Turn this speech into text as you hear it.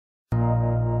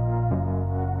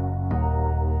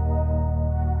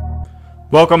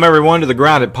Welcome everyone to the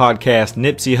Grounded Podcast.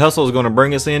 Nipsey Hussle is going to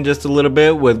bring us in just a little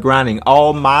bit with grinding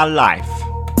all my life.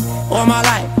 All my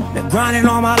life, been grinding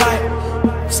all my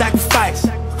life. Sacrifice,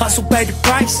 hustle paid the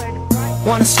price.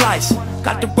 Want a slice,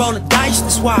 got to roll the dice.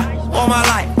 That's why all my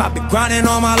life I've been grinding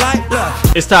all my life.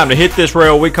 Look. It's time to hit this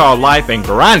rail we call life and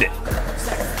grind it.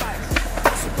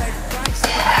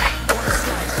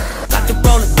 Got to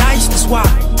roll the dice. That's why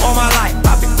all my life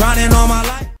I've been grinding all my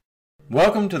life.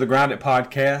 Welcome to the Grounded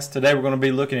Podcast. Today we're going to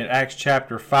be looking at Acts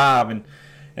chapter 5. And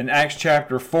in Acts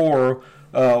chapter 4,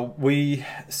 we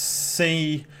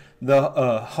see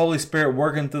the Holy Spirit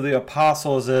working through the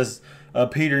apostles as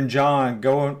Peter and John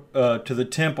go to the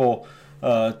temple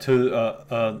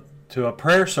to a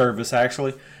prayer service,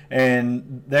 actually.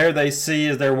 And there they see,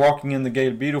 as they're walking in the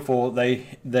Gate of Beautiful,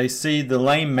 they see the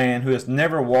lame man who has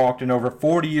never walked in over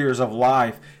 40 years of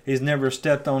life. He's never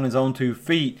stepped on his own 2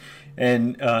 feet.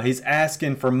 And he's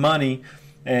asking for money,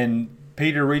 and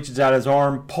Peter reaches out his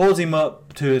arm, pulls him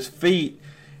up to his feet,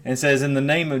 and says, "In the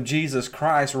name of Jesus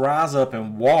Christ, rise up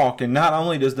and walk." And not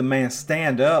only does the man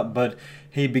stand up, but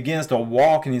he begins to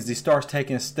walk, and as he starts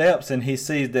taking steps and he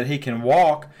sees that he can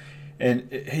walk, and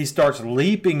he starts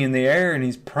leaping in the air, and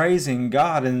he's praising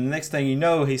God. And the next thing you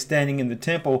know, he's standing in the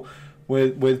temple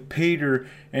with Peter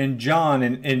and John,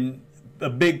 and a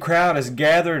big crowd is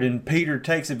gathered, and Peter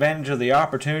takes advantage of the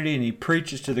opportunity and he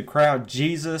preaches to the crowd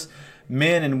Jesus.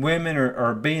 Men and women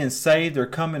are being saved. They're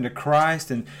coming to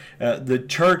Christ, and the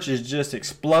church is just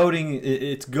exploding.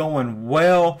 It's going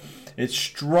well. It's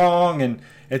strong, and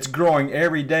it's growing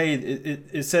every day.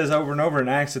 It says over and over in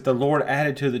Acts that the Lord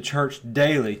added to the church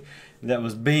daily that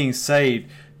was being saved.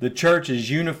 The church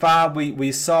is unified.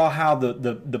 We saw how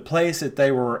the place that they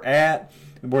were at,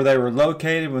 where they were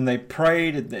located, when they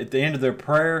prayed at the end of their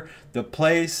prayer, the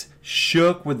place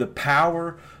shook with the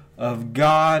power of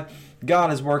God.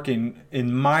 God is working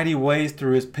in mighty ways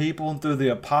through his people and through the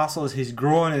apostles. He's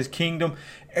growing his kingdom.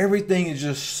 Everything is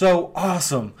just so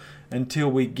awesome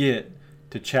until we get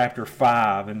to chapter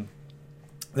 5. And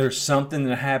there's something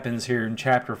that happens here in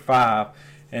chapter 5,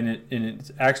 and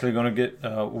it's actually going to get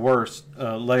worse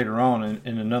later on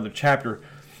in another chapter.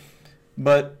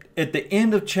 But at the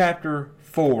end of chapter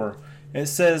 4, it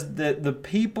says that the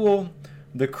people,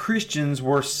 the Christians,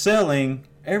 were selling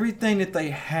everything that they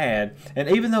had. And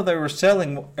even though they were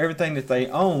selling everything that they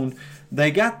owned,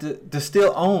 they got to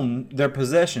still own their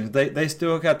possessions. They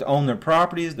still got to own their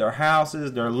properties, their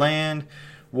houses, their land,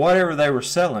 whatever they were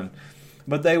selling.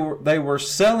 But they were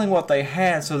selling what they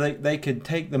had so they could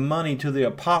take the money to the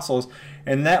apostles,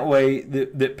 and that way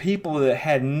the people that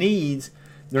had needs,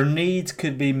 their needs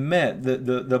could be met.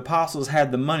 The apostles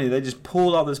had the money. They just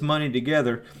pulled all this money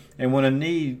together, and when a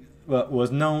need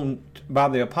was known by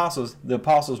the apostles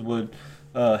would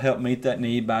help meet that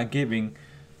need by giving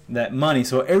that money.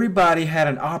 So everybody had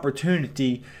an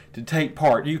opportunity to take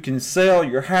part. You can sell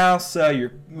your house, sell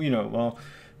your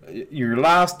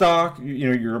livestock,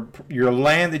 your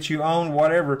land that you own,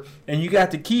 whatever, and you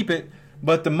got to keep it.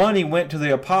 But the money went to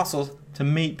the apostles to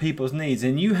meet people's needs,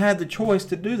 and you had the choice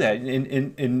to do that.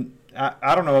 And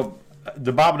I don't know,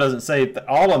 the Bible doesn't say that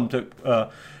all of them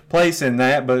took place in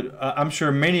that, but I'm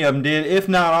sure many of them did, if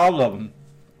not all of them.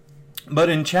 But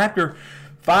in chapter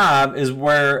 5 is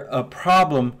where a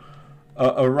problem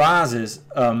arises.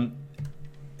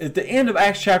 At the end of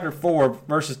Acts chapter 4,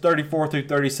 verses 34 through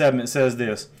 37, it says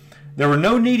this: "There were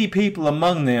no needy people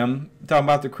among them," talking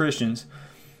about the Christians,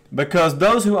 "because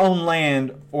those who own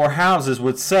land or houses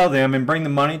would sell them and bring the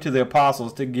money to the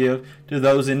apostles to give to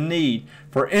those in need.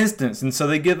 For instance," and so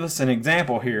they give us an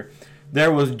example here,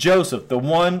 "there was Joseph, the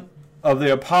one of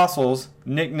the apostles,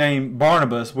 nicknamed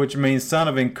Barnabas, which means son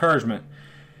of encouragement.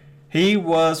 He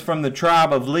was from the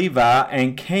tribe of Levi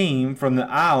and came from the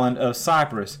island of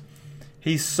Cyprus.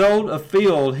 He sold a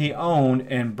field he owned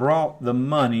and brought the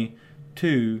money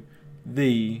to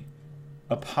the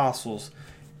apostles."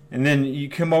 And then you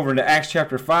come over into Acts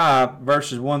chapter 5,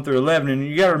 verses 1 through 11, and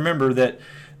you got to remember that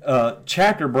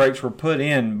chapter breaks were put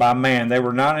in by man. They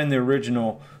were not in the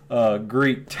original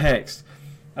Greek text.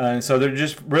 And so they're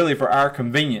just really for our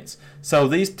convenience. So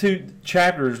these 2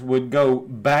 chapters would go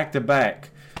back to back.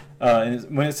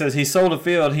 When it says he sold a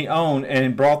field he owned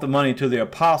and brought the money to the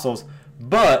apostles,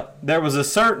 but there was a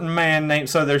certain man named,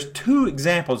 so there's 2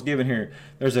 examples given here.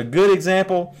 There's a good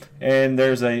example, and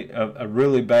there's a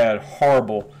really bad,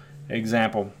 horrible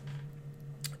example.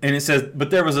 And it says,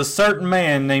 "But there was a certain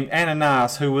man named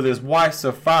Ananias who with his wife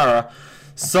Sapphira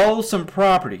sold some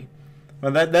property."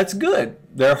 Well, that's good.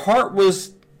 Their heart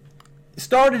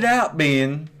started out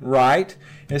being right.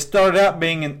 It started out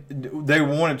being, they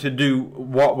wanted to do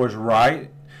what was right,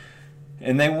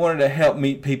 and they wanted to help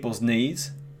meet people's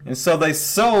needs. And so they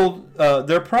sold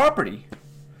their property.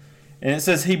 And it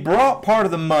says he brought part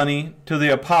of the money to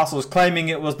the apostles, claiming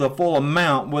it was the full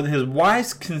amount. With his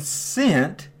wife's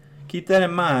consent, keep that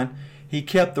in mind, he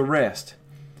kept the rest.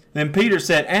 Then Peter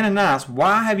said, Ananias,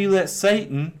 why have you let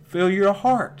Satan fill your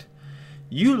heart?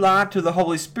 You lied to the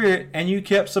Holy Spirit, and you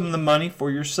kept some of the money for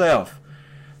yourself.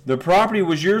 The property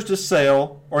was yours to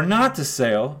sell or not to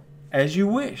sell, as you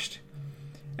wished.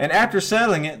 And after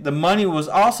selling it, the money was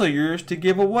also yours to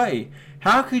give away.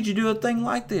 How could you do a thing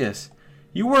like this?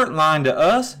 You weren't lying to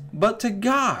us, but to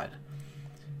God.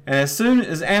 And as soon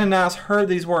as Ananias heard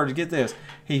these words, get this,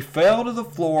 he fell to the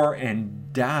floor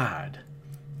and died.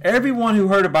 Everyone who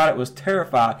heard about it was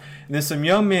terrified. And then some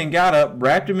young men got up,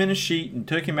 wrapped him in a sheet, and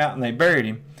took him out, and they buried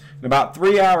him. And about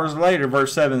 3 hours later,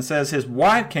 verse 7 says, his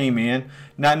wife came in,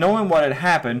 not knowing what had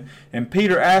happened, and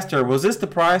Peter asked her, was this the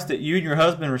price that you and your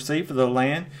husband received for the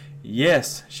land?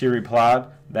 Yes, she replied,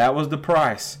 that was the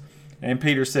price. And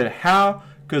Peter said, how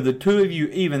could the two of you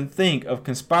even think of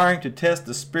conspiring to test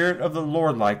the Spirit of the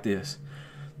Lord like this?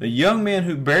 The young men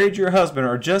who buried your husband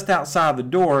are just outside the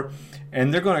door,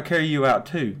 and they're going to carry you out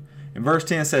too. And verse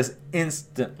 10 says,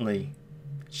 instantly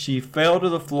she fell to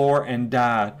the floor and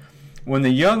died. When the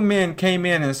young men came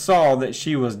in and saw that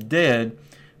she was dead,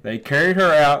 they carried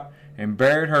her out and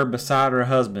buried her beside her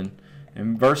husband.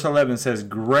 And verse 11 says,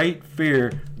 great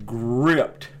fear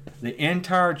gripped the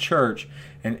entire church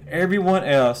and everyone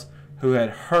else who had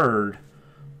heard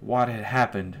what had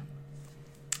happened.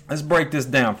 Let's break this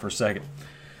down for a second.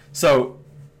 So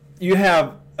you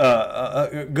have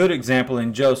a good example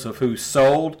in Joseph, who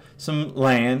sold some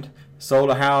land,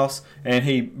 sold a house, and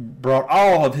he brought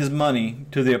all of his money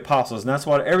to the apostles. And that's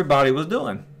what everybody was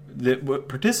doing that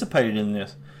participated in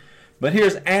this. But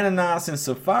here's Ananias and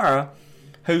Sapphira,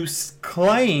 who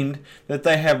claimed that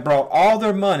they have brought all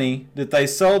their money that they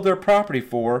sold their property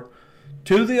for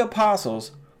to the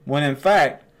apostles, when in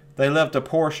fact they left a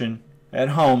portion at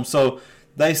home. So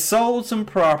they sold some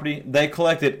property, they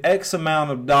collected X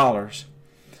amount of dollars.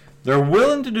 They're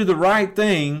willing to do the right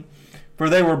thing, for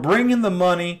they were bringing the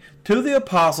money to the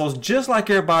apostles just like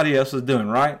everybody else was doing,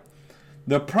 right?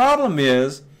 The problem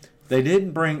is they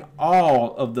didn't bring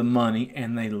all of the money,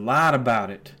 and they lied about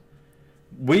it.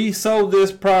 We sold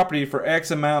this property for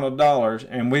X amount of dollars,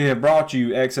 and we have brought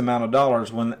you X amount of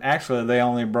dollars, when actually they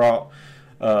only brought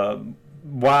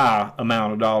Y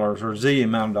amount of dollars or Z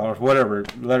amount of dollars, whatever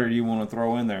letter you want to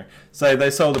throw in there. Say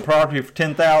they sold the property for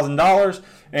 $10,000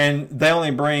 and they only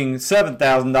bring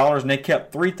 $7,000 and they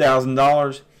kept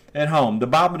 $3,000 at home. The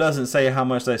Bible doesn't say how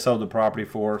much they sold the property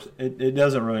for. It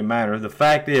doesn't really matter. The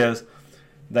fact is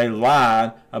they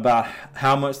lied about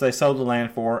how much they sold the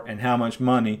land for and how much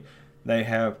money they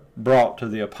have brought to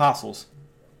the apostles.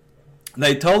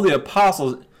 They told the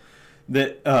apostles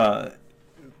that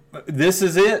this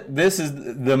is it, this is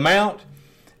the amount,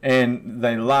 and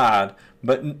they lied.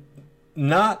 But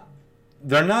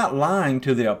they're not lying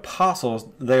to the apostles,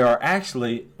 they are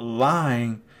actually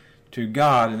lying to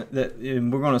God.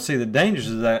 And we're going to see the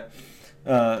dangers of that.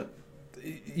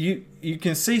 You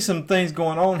can see some things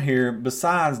going on here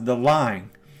besides the lying.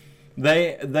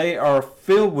 They are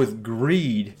filled with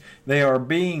greed. They are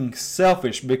being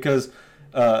selfish because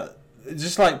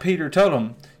just like Peter told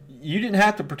them, you didn't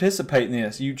have to participate in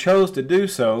this. You chose to do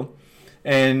so.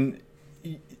 And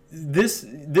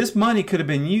this money could have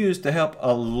been used to help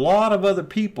a lot of other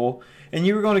people, and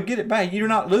you were going to get it back. You're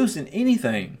not losing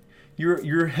anything.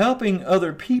 You're helping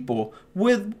other people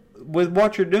with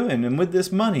what you're doing and with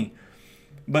this money.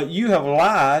 But you have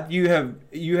lied, you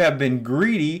have been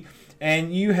greedy,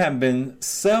 and you have been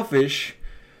selfish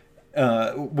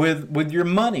with your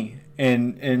money,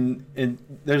 and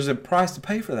there's a price to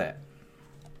pay for that.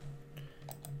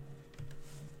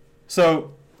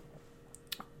 So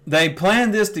they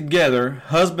planned this together,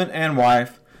 husband and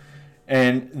wife,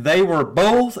 and they were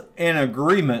both in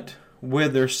agreement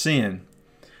with their sin.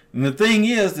 And the thing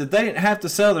is that they didn't have to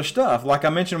sell their stuff. Like I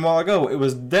mentioned a while ago, it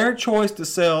was their choice to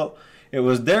sell. It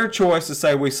was their choice to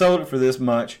say, we sold it for this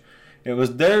much. It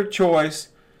was their choice.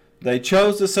 They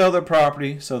chose to sell their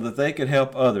property so that they could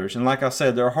help others. And like I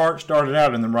said, their heart started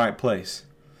out in the right place.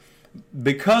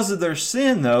 Because of their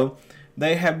sin, though,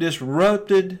 they have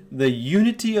disrupted the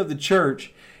unity of the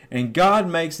church, and God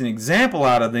makes an example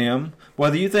out of them.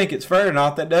 Whether you think it's fair or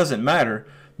not, that doesn't matter.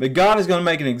 But God is going to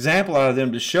make an example out of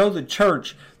them to show the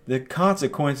church the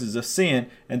consequences of sin,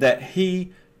 and that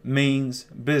He means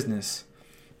business.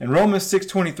 And Romans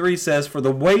 6:23 says, for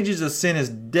the wages of sin is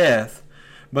death,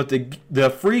 but the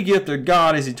free gift of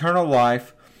God is eternal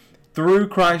life through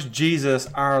Christ Jesus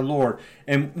our Lord.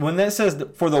 And when that says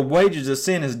that for the wages of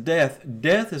sin is death,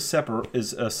 death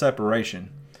is a separation.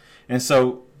 And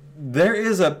so there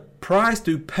is a price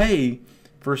to pay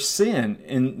for sin,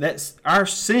 and that's our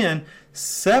sin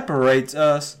separates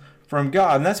us from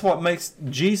God, and that's what makes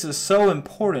Jesus so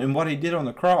important in what he did on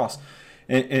the cross,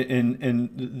 in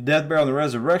the death, burial, and the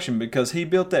resurrection, because he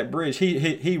built that bridge.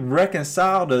 He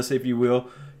reconciled us, if you will,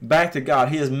 back to God.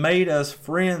 He has made us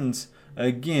friends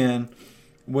again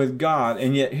with God.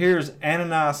 And yet here's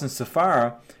Ananias and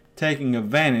Sapphira taking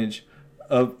advantage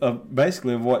of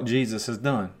basically of what Jesus has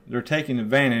done. They're taking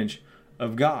advantage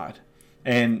of God,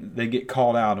 and they get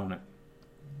called out on it.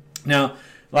 Now,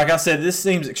 like I said, this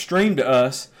seems extreme to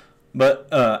us,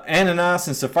 but Ananias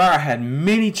and Sapphira had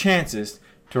many chances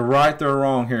to right their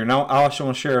wrong here, and I also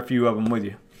want to share a few of them with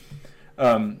you.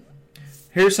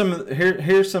 Here's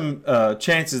some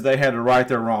chances they had to right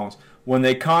their wrongs. When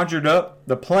they conjured up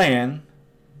the plan,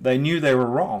 they knew they were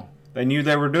wrong. They knew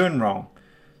they were doing wrong.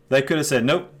 They could have said,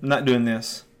 nope, I'm not doing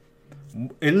this.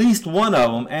 At least one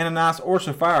of them, Ananias or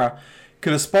Sapphira,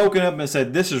 could have spoken up and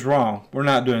said, this is wrong. We're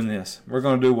not doing this. We're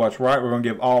going to do what's right. We're going to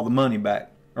give all the money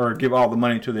back, or give all the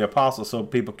money to the apostles so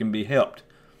people can be helped.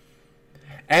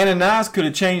 Ananias could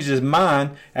have changed his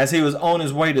mind as he was on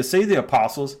his way to see the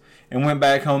apostles and went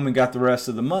back home and got the rest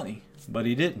of the money. But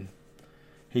he didn't.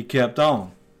 He kept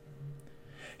on.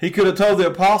 He could have told the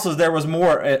apostles there was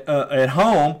more at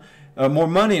home, more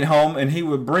money at home, and he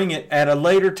would bring it at a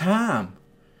later time.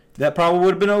 That probably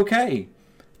would have been okay.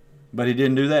 But he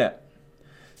didn't do that.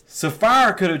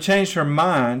 Sapphira could have changed her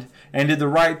mind and did the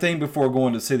right thing before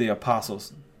going to see the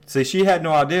apostles. See, she had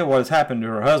no idea what has happened to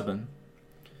her husband.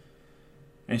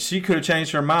 And she could have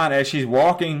changed her mind as she's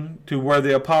walking to where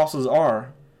the apostles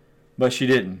are, but she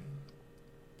didn't.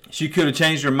 She could have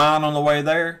changed her mind on the way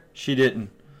there. She didn't.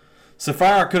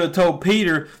 Sapphira could have told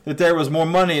Peter that there was more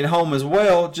money at home as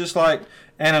well, just like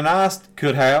Ananias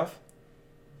could have,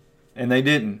 and they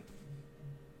didn't.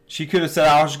 She could have said,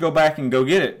 I'll just go back and go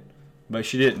get it, but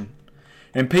she didn't.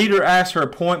 And Peter asked her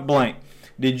point blank,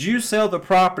 did you sell the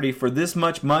property for this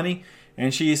much money?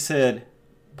 And she said,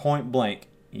 point blank,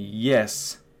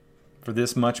 yes, for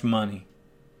this much money.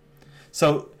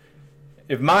 So,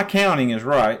 if my counting is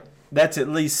right, that's at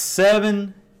least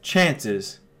 7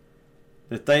 chances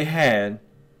that they had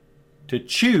to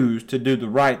choose to do the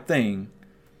right thing,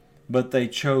 but they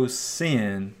chose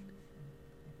sin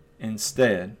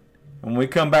instead. When we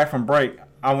come back from break,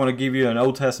 I want to give you an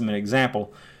Old Testament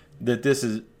example that this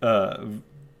is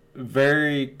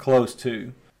very close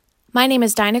to. My name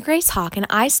is Dinah Grace Hawk, and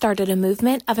I started a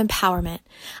movement of empowerment.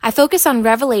 I focus on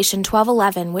Revelation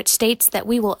 12:11, which states that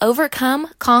we will overcome,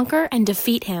 conquer, and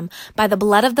defeat him by the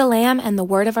blood of the Lamb and the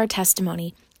word of our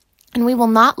testimony. And we will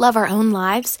not love our own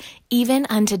lives, even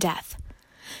unto death.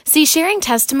 See, sharing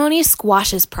testimony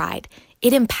squashes pride.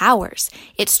 It empowers,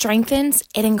 it strengthens,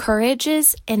 it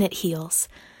encourages, and it heals.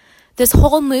 This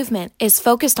whole movement is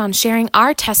focused on sharing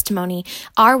our testimony,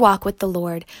 our walk with the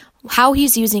Lord, how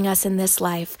he's using us in this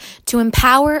life to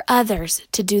empower others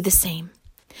to do the same.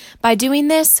 By doing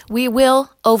this, we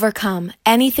will overcome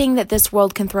anything that this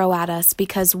world can throw at us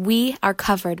because we are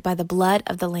covered by the blood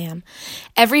of the Lamb.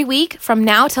 Every week from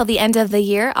now till the end of the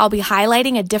year, I'll be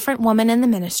highlighting a different woman in the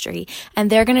ministry,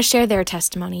 and they're going to share their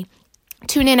testimony.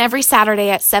 Tune in every Saturday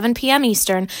at 7 p.m.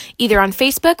 Eastern, either on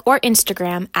Facebook or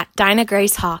Instagram at Dinah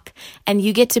Grace Hawk, and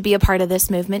you get to be a part of this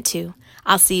movement too.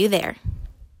 I'll see you there.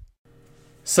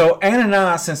 So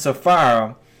Ananias and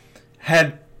Sapphira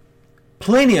had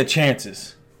plenty of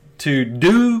chances to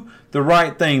do the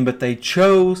right thing, but they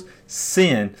chose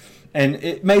sin. And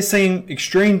it may seem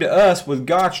extreme to us with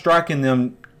God striking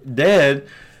them dead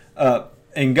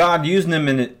and God using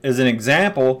them as an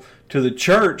example to the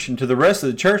church and to the rest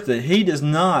of the church that he does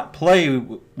not play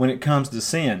when it comes to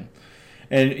sin.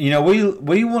 And,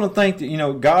 we want to think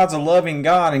that, God's a loving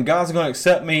God and God's going to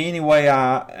accept me any way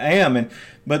I am.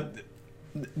 But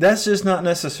that's just not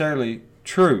necessarily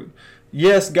true.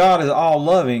 Yes, God is all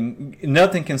loving.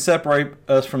 Nothing can separate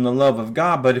us from the love of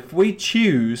God. But if we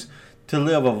choose to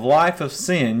live a life of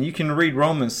sin, you can read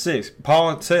Romans 6.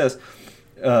 Paul says,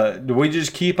 do we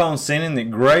just keep on sinning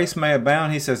that grace may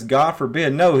abound? He says, God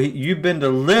forbid. No, you've been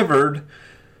delivered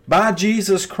by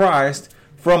Jesus Christ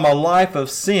from a life of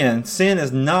sin. Sin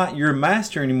is not your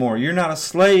master anymore. You're not a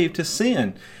slave to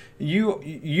sin.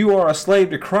 You are a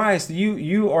slave to Christ.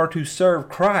 You are to serve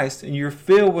Christ, and you're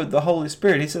filled with the Holy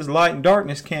Spirit. He says light and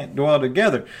darkness can't dwell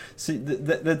together. See,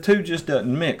 the two just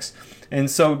doesn't mix. And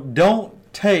so don't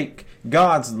take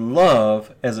God's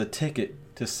love as a ticket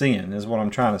to sin, is what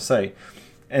I'm trying to say.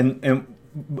 And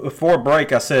before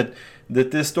break, I said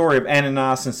that this story of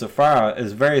Ananias and Sapphira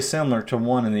is very similar to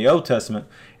one in the Old Testament,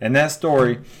 and that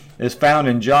story is found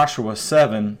in Joshua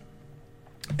 7.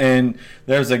 And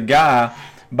there's a guy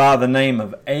by the name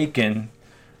of Achan.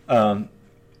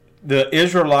 The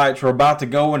Israelites were about to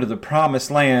go into the promised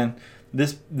land.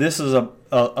 This is a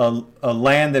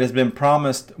land that has been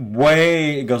promised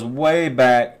it goes way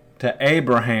back to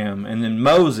Abraham and then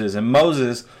Moses. And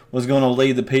Moses was going to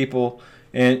lead the people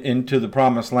into the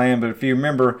promised land. But if you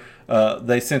remember,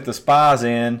 they sent the spies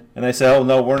in and they said, oh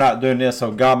no, we're not doing this.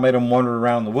 So God made them wander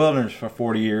around the wilderness for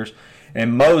 40 years.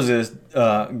 And Moses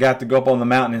got to go up on the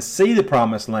mountain and see the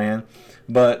promised land,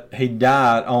 but he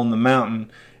died on the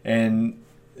mountain. And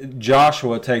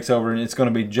Joshua takes over, and it's going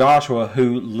to be Joshua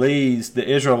who leads the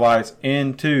Israelites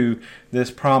into this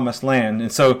promised land.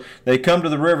 And so they come to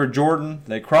the river Jordan,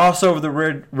 they cross over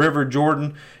the river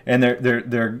Jordan, and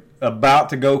they're about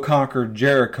to go conquer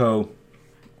Jericho.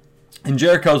 And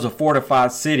Jericho's a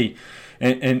fortified city.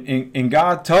 And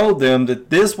God told them that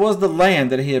this was the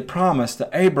land that he had promised to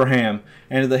Abraham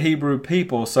and to the Hebrew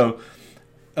people. So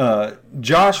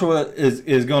Joshua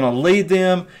is going to lead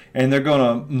them, and they're going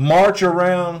to march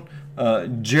around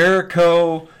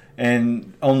Jericho.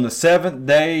 And on the seventh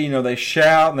day, they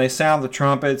shout and they sound the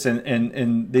trumpets,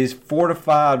 and these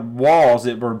fortified walls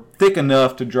that were thick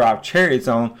enough to drive chariots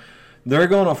on, they're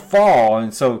going to fall.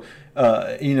 And so,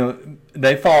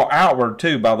 they fall outward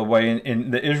too, by the way.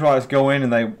 And the Israelites go in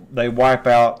and they wipe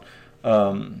out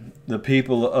the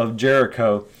people of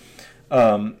Jericho.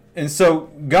 And so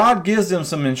God gives them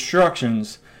some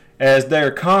instructions as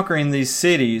they're conquering these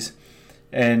cities.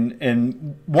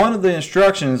 And one of the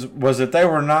instructions was that they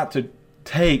were not to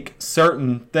take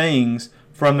certain things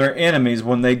from their enemies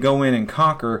when they go in and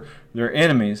conquer their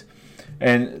enemies.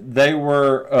 And there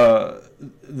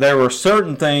were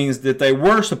certain things that they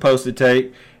were supposed to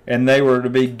take, and they were to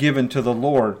be given to the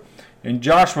Lord. In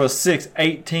Joshua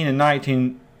 6:18 and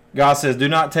 19, God says, do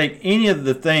not take any of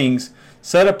the things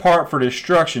set apart for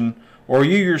destruction, or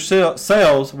you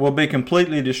yourselves will be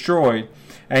completely destroyed,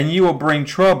 and you will bring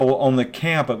trouble on the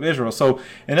camp of Israel. So,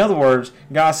 in other words,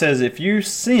 God says, if you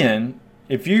sin,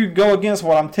 if you go against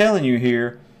what I'm telling you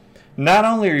here, not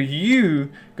only are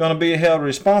you going to be held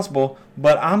responsible,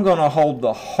 but I'm going to hold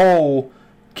the whole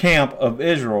camp of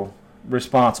Israel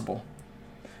responsible.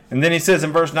 And then he says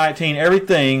in verse 19,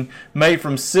 everything made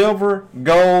from silver,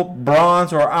 gold,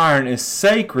 bronze, or iron is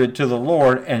sacred to the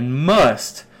Lord and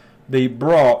must be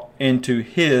brought into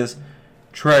his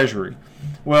treasury.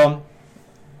 Well,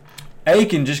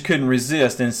 Achan just couldn't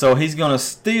resist, and so he's going to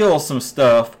steal some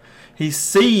stuff. He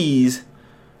sees,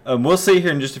 we'll see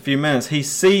here in just a few minutes, he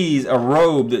sees a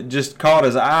robe that just caught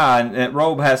his eye, and that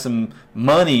robe has some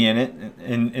money in it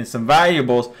and some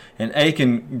valuables, and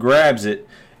Achan grabs it.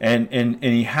 And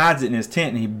he hides it in his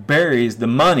tent, and he buries the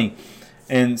money.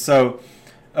 And so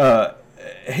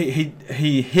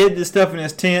he hid the stuff in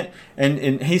his tent,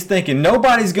 and he's thinking,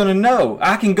 nobody's going to know.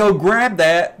 I can go grab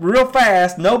that real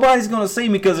fast. Nobody's going to see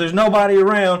me because there's nobody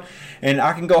around. And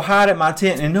I can go hide at my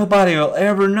tent, and nobody will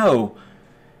ever know.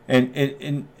 And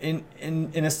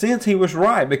in a sense, he was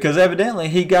right, because evidently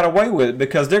he got away with it,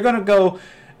 because they're going to go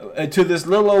to this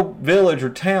little old village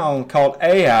or town called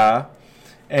Ai,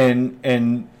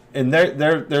 and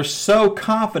they're so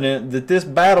confident that this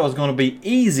battle is going to be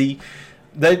easy.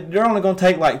 They're only going to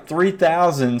take like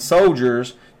 3,000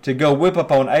 soldiers to go whip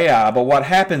up on Ai. But what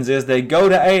happens is they go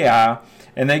to Ai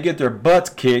and they get their butts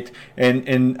kicked,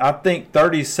 and I think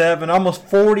 37, almost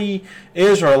 40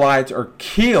 Israelites are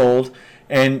killed.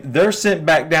 And they're sent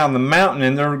back down the mountain,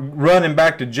 and they're running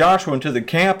back to Joshua and to the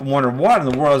camp and wondering what in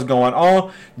the world is going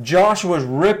on. Joshua's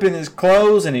ripping his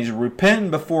clothes, and he's repenting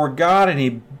before God, and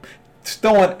he's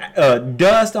throwing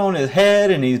dust on his head,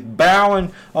 and he's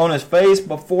bowing on his face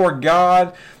before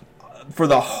God for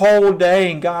the whole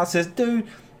day. And God says, dude,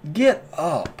 get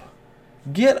up.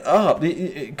 Get up.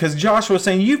 Because Joshua's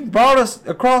saying, you've brought us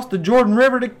across the Jordan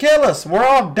River to kill us. We're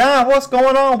all dying. What's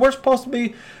going on? We're supposed to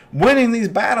be winning these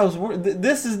battles.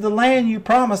 This is the land you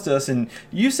promised us, and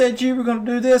you said you were going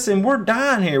to do this, and we're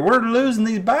dying here. We're losing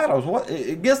these battles. What?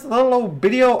 It gets a little old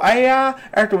video Ai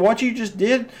after what you just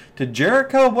did to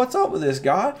Jericho. What's up with this,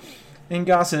 God? And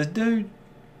God says, dude,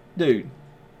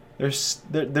 there's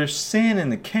sin in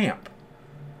the camp.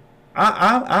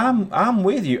 I'm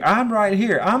with you. I'm right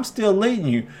here. I'm still leading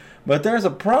you, but there's a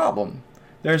problem.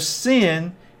 There's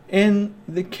sin in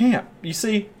the camp. You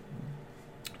see,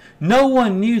 no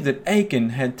one knew that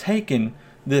Achan had taken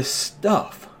this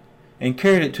stuff and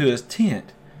carried it to his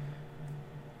tent.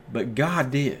 But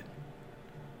God did.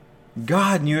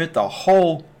 God knew it the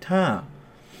whole time.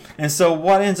 And so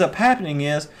what ends up happening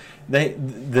is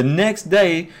the next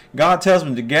day, God tells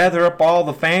them to gather up all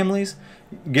the families,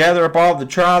 gather up all the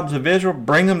tribes of Israel,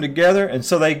 bring them together. And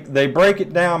so they break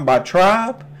it down by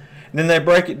tribe. Then they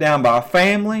break it down by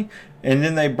family. and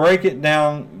then they break it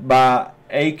down by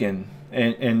Achan.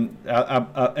 And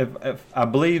I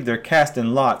believe they're casting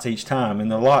lots each time, and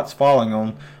the lots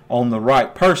falling on the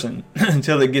right person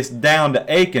until it gets down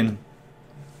to Achan.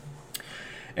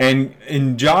 And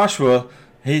in Joshua,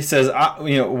 he says,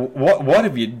 what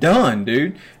have you done,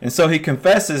 dude? And so he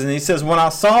confesses, and he says, when I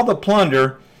saw the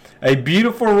plunder, a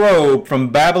beautiful robe from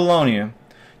Babylonia,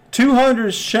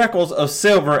 200 shekels of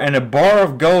silver, and a bar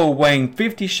of gold weighing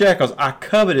 50 shekels, I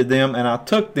coveted them, and I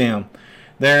took them.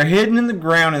 They are hidden in the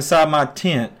ground inside my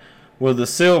tent with the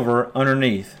silver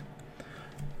underneath.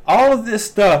 All of this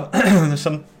stuff,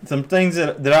 some things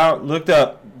that I looked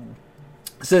up,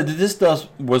 said that this stuff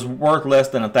was worth less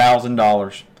than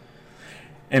 $1,000.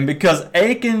 And because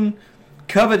Achan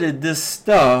coveted this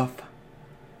stuff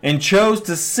and chose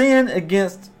to sin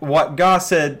against what God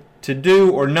said to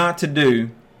do or not to do,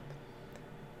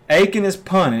 Achan is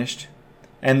punished,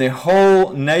 and the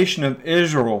whole nation of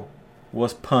Israel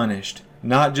was punished.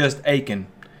 Not just Achan.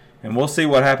 And we'll see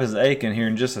what happens to Achan here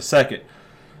in just a second.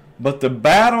 But the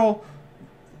battle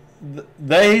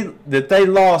that they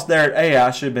lost there at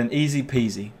Ai should have been easy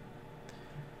peasy.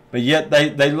 But yet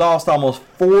they lost almost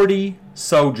 40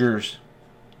 soldiers.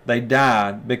 They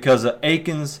died because of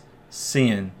Achan's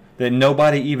sin that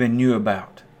nobody even knew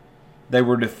about. They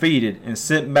were defeated and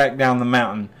sent back down the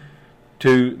mountain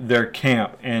to their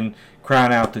camp and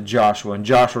crying out to Joshua. And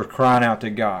Joshua crying out to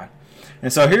God.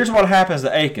 And so here's what happens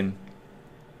to Achan.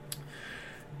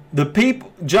 The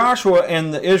people, Joshua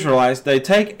and the Israelites, they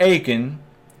take Achan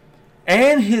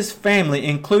and his family,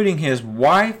 including his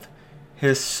wife,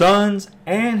 his sons,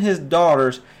 and his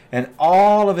daughters, and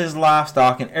all of his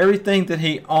livestock and everything that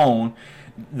he owned.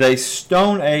 They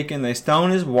stone Achan, they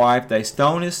stone his wife, they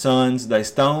stone his sons, they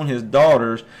stone his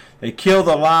daughters, they kill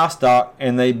the livestock,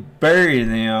 and they bury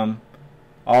them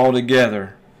all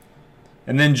together.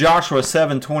 And then Joshua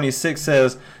 7:26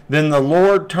 says, then the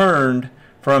Lord turned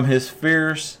from his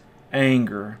fierce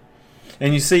anger.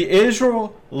 And you see,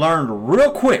 Israel learned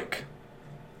real quick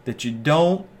that you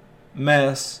don't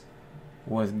mess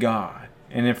with God.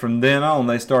 And then from then on,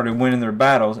 they started winning their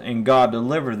battles, and God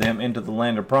delivered them into the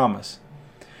land of promise.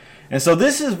 And so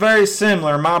this is very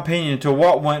similar, in my opinion, to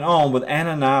what went on with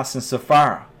Ananias and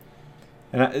Sapphira.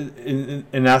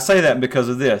 And I say that because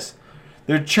of this.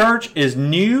 Their church is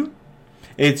new.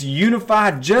 It's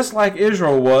unified just like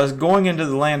Israel was going into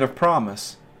the land of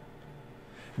promise.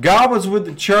 God was with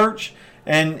the church,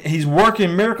 and he's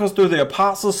working miracles through the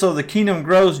apostles so the kingdom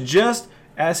grows just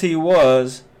as he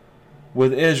was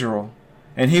with Israel.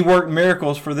 And he worked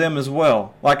miracles for them as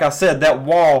well. Like I said, that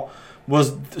wall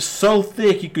was so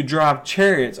thick you could drive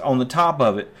chariots on the top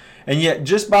of it. And yet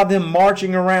just by them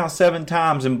marching around 7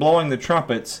 times and blowing the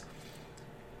trumpets,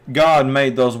 God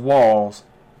made those walls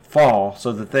fall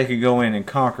so that they could go in and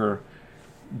conquer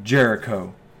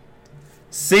Jericho.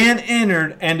 Sin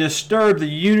entered and disturbed the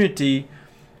unity,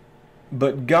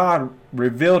 but God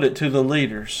revealed it to the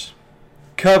leaders.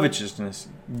 Covetousness,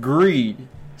 greed,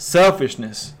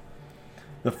 selfishness.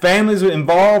 The families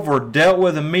involved were dealt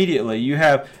with immediately. You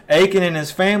have Achan and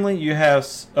his family. You have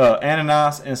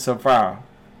Ananias and Sapphira.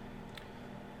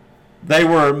 They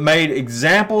were made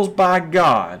examples by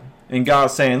God. And God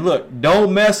saying, look,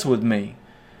 don't mess with me.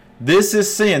 This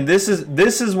is sin. This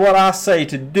is what I say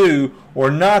to do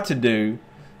or not to do.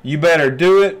 You better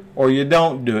do it or you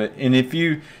don't do it. And if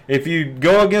you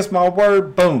go against my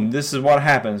word, boom, this is what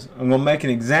happens. I'm going to make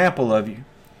an example of you.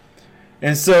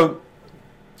 And so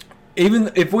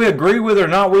even if we agree with it or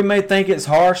not, we may think it's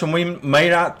harsh and we may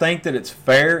not think that it's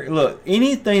fair. Look,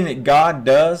 anything that God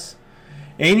does,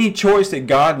 any choice that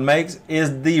God makes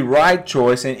is the right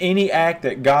choice, and any act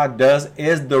that God does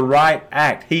is the right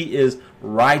act. He is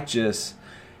righteous.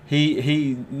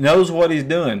 He knows what he's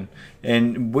doing,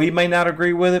 and we may not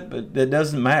agree with it, but that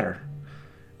doesn't matter.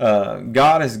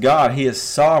 God is God. He is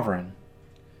sovereign,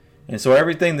 and so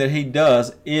everything that he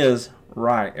does is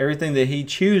right. Everything that he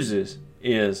chooses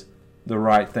is the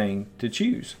right thing to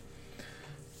choose.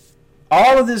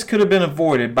 All of this could have been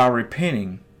avoided by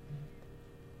repenting,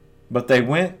 but they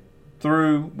went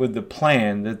through with the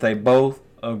plan that they both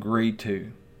agreed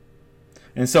to.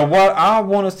 And so what I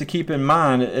want us to keep in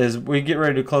mind as we get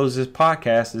ready to close this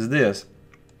podcast is this.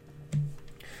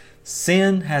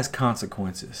 Sin has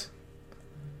consequences.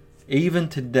 Even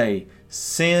today,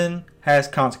 sin has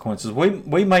consequences.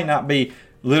 We may not be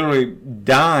literally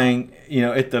dying,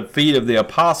 at the feet of the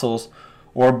apostles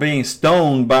or being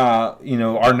stoned by,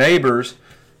 our neighbors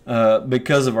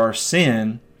because of our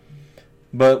sin.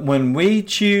 But when we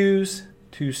choose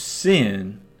to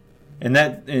sin,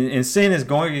 and sin is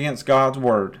going against God's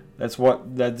word. That's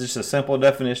just a simple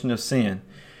definition of sin.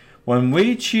 When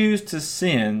we choose to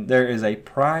sin, there is a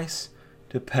price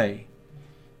to pay.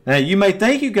 Now, you may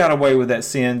think you got away with that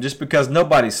sin just because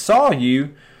nobody saw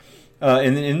you.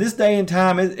 In this day and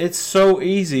time, it's so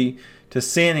easy to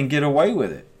sin and get away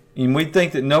with it. And we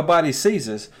think that nobody sees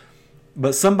us,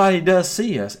 but somebody does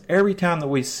see us every time that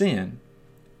we sin,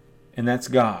 and that's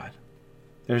God.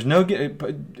 There's no, I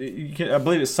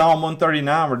believe it's Psalm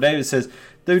 139 where David says,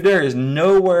 "Dude, there is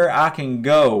nowhere I can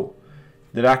go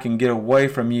that I can get away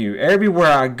from you.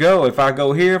 Everywhere I go, if I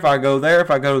go here, if I go there, if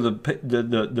I go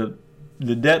to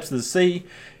the depths of the sea,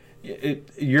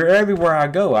 you're everywhere I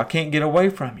go. I can't get away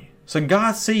from you." So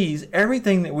God sees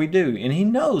everything that we do, and He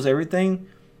knows everything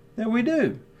that we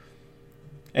do.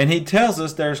 And He tells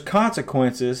us there's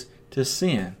consequences to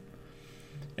sin.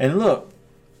 And look,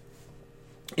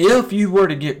 if you were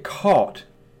to get caught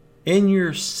in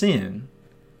your sin,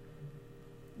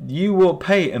 you will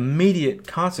pay immediate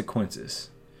consequences.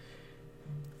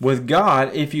 With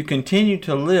God, if you continue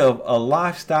to live a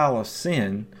lifestyle of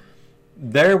sin,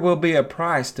 there will be a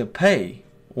price to pay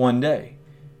one day.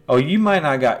 Oh, you might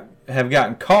not have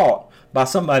gotten caught by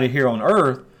somebody here on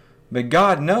earth, but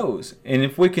God knows. And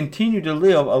if we continue to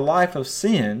live a life of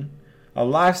sin, a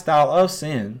lifestyle of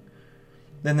sin,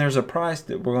 then there's a price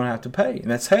that we're going to have to pay,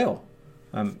 and that's hell.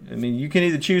 I mean, you can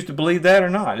either choose to believe that or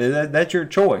not. That's your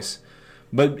choice.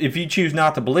 But if you choose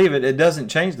not to believe it, it doesn't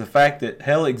change the fact that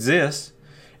hell exists.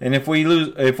 And if we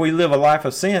live a life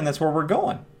of sin, that's where we're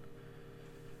going.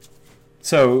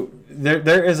 So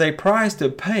there is a price to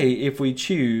pay if we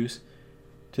choose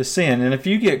to sin. And if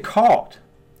you get caught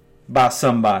by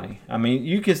somebody, I mean,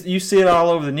 you see it all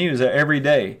over the news every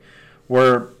day,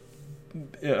 where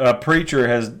a preacher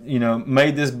has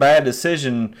made this bad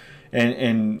decision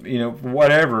and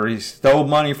whatever, he stole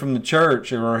money from the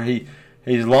church, or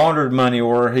he's laundered money,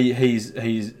 or he's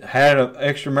had an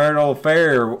extramarital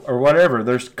affair, or whatever.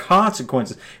 There's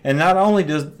consequences. And not only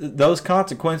does those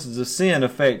consequences of sin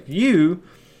affect you,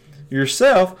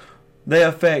 yourself, they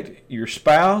affect your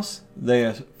spouse, they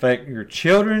affect your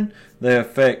children, they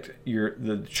affect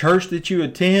the church that you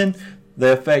attend,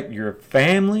 they affect your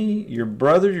family, your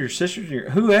brothers, your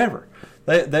sisters, whoever.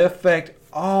 They affect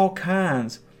all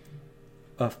kinds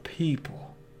of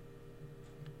people.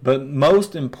 But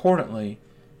most importantly,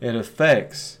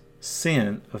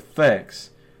 sin affects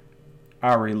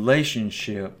our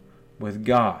relationship with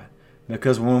God.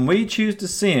 Because when we choose to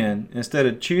sin, instead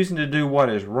of choosing to do what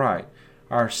is right,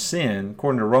 our sin,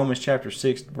 according to Romans chapter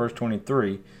 6, verse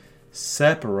 23,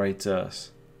 separates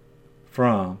us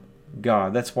from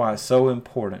God. That's why it's so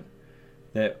important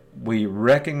that we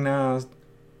recognize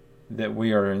that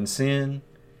we are in sin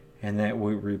and that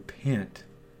we repent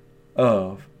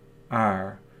of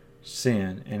our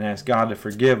sin and ask God to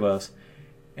forgive us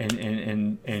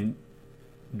and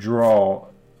draw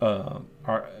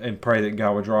and pray that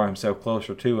God would draw Himself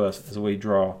closer to us as we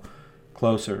draw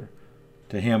closer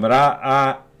to Him. But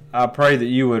I pray that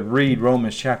you would read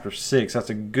Romans chapter 6. That's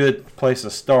a good place to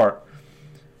start.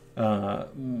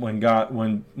 When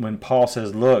Paul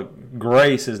says, "Look,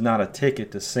 grace is not a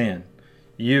ticket to sin.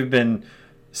 You've been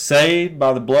saved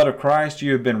by the blood of Christ.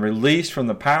 You have been released from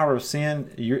the power of sin.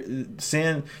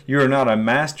 You are not a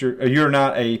master. You're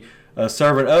not a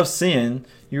servant of sin.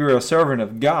 You are a servant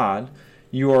of God.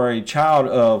 You are a child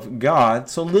of God.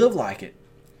 So live like it."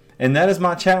 And that is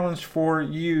my challenge for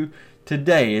you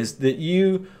today: is that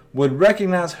you would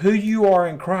recognize who you are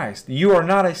in Christ. You are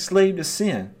not a slave to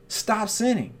sin. Stop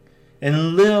sinning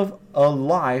and live a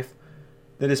life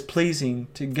that is pleasing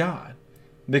to God.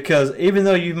 Because even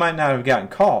though you might not have gotten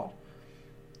caught,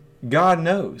 God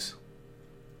knows.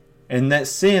 And that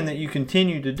sin that you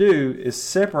continue to do is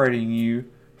separating you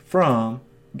from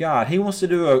God. He wants to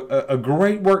do a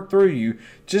great work through you,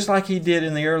 just like He did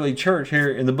in the early church here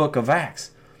in the book of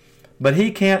Acts. But He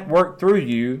can't work through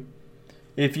you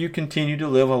if you continue to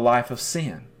live a life of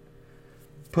sin.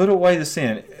 Put away the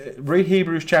sin. Read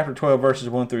Hebrews chapter 12, verses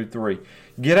 1 through 3.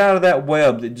 Get out of that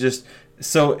web that just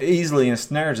so easily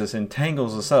ensnares us and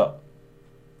tangles us up.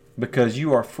 Because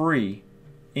you are free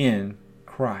in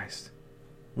Christ.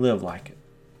 Live like it.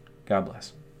 God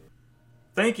bless.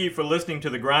 Thank you for listening to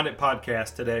the Grind It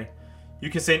Podcast today. You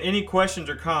can send any questions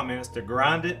or comments to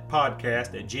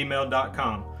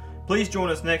grinditpodcast@gmail.com. Please join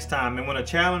us next time, and when a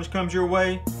challenge comes your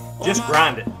way, just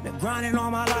grind it. Been grinding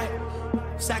all my life,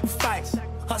 sacrifice,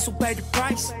 hustle paid the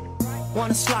price,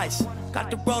 want a slice, got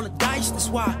to roll the dice, that's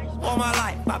why all my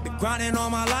life, I've been grinding all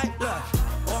my life, look,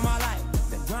 all my life,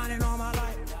 been grinding all